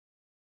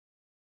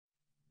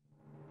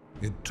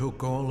It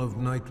took all of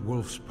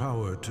Nightwolf's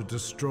power to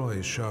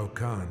destroy Shao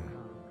Kahn.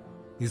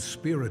 His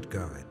spirit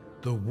guide,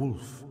 the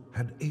wolf,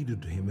 had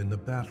aided him in the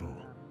battle,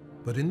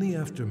 but in the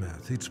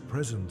aftermath, its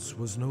presence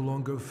was no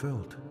longer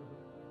felt.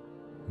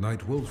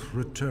 Nightwolf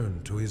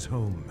returned to his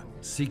home,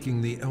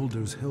 seeking the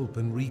Elder's help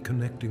in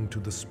reconnecting to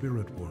the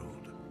spirit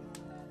world.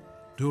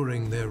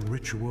 During their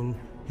ritual,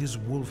 his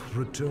wolf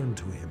returned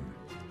to him,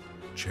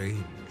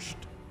 changed.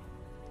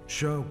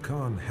 Shao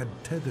Kahn had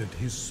tethered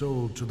his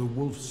soul to the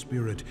wolf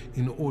spirit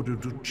in order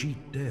to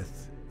cheat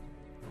death.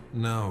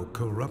 Now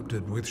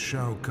corrupted with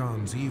Shao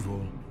Kahn's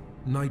evil,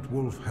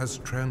 Nightwolf has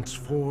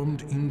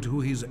transformed into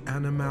his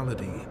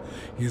animality,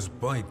 his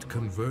bite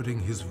converting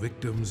his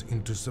victims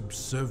into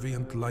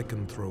subservient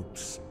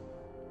lycanthropes.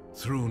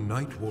 Through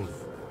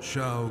Nightwolf,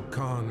 Shao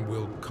Kahn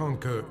will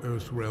conquer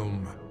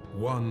Earthrealm,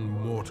 one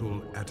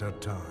mortal at a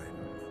time.